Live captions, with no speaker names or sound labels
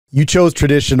You chose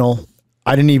traditional.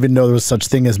 I didn't even know there was such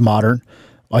thing as modern.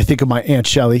 I think of my Aunt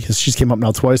Shelly, because she's came up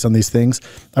now twice on these things.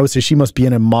 I would say she must be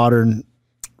in a modern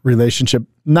relationship,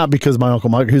 not because my Uncle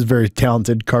Mike, who's a very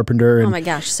talented carpenter. And, oh my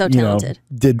gosh, so talented.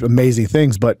 Did amazing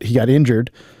things, but he got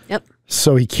injured. Yep.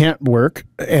 So he can't work.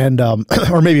 And,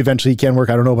 or maybe eventually he can work.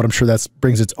 I don't know, but I'm sure that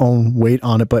brings its own weight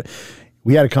on it. But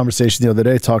we had a conversation the other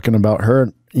day talking about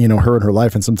her, her and her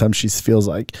life. And sometimes she feels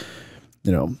like,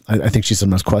 I think she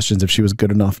sometimes questions if she was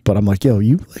good enough, but I'm like, yo,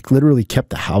 you like literally kept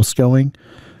the house going.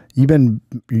 You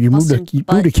moved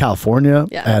to California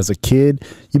as a kid.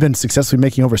 You've been successfully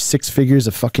making over 6 figures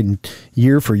a fucking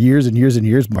year for years and years and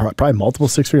years, probably multiple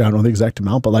 6 figures. I don't know the exact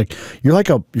amount, but like you're like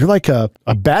a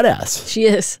badass. She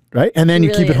is. Right? And then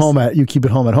you keep it home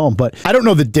at home. But I don't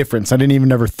know the difference. I didn't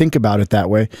even ever think about it that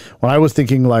way. When I was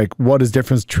thinking like what is the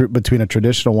difference between a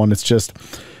traditional one, it's just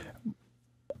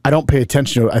I don't pay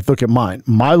attention to it. I look at mine.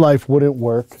 My life wouldn't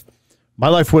work. My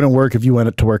life wouldn't work if you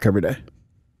went to work every day.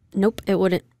 Nope, it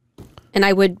wouldn't. And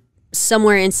I would,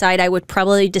 somewhere inside, I would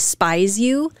probably despise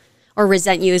you, or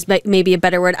resent you is maybe a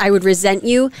better word. I would resent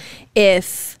you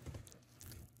if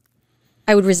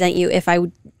I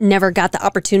never got the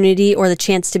opportunity or the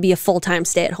chance to be a full-time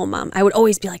stay-at-home mom. I would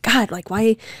always be like, God, like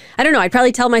why? I don't know. I'd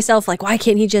probably tell myself like, why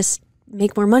can't he just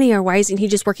make more money, or why isn't he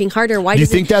just working harder? Why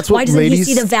doesn't he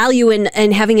see the value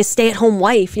in having a stay-at-home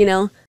wife?